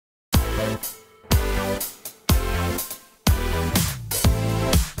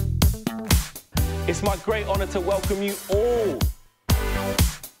It's my great honour to welcome you all.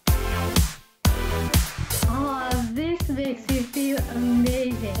 Oh, this makes me feel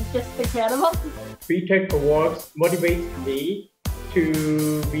amazing. It's just incredible. BTEC Awards motivates me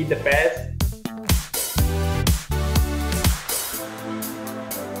to be the best.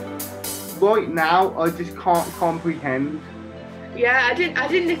 Right now, I just can't comprehend. Yeah, I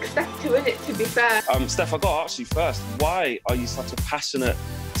didn't expect to win it, to be fair. Steph, I got to ask you first, why are you such a passionate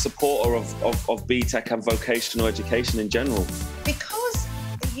supporter of BTEC and vocational education in general? Because,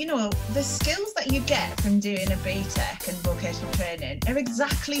 you know, the skills that you get from doing a BTEC and vocational training are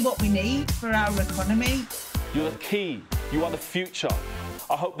exactly what we need for our economy. You're the key. You are the future.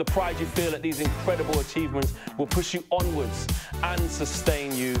 I hope the pride you feel at these incredible achievements will push you onwards and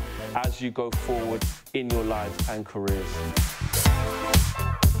sustain you as you go forward in your lives and careers.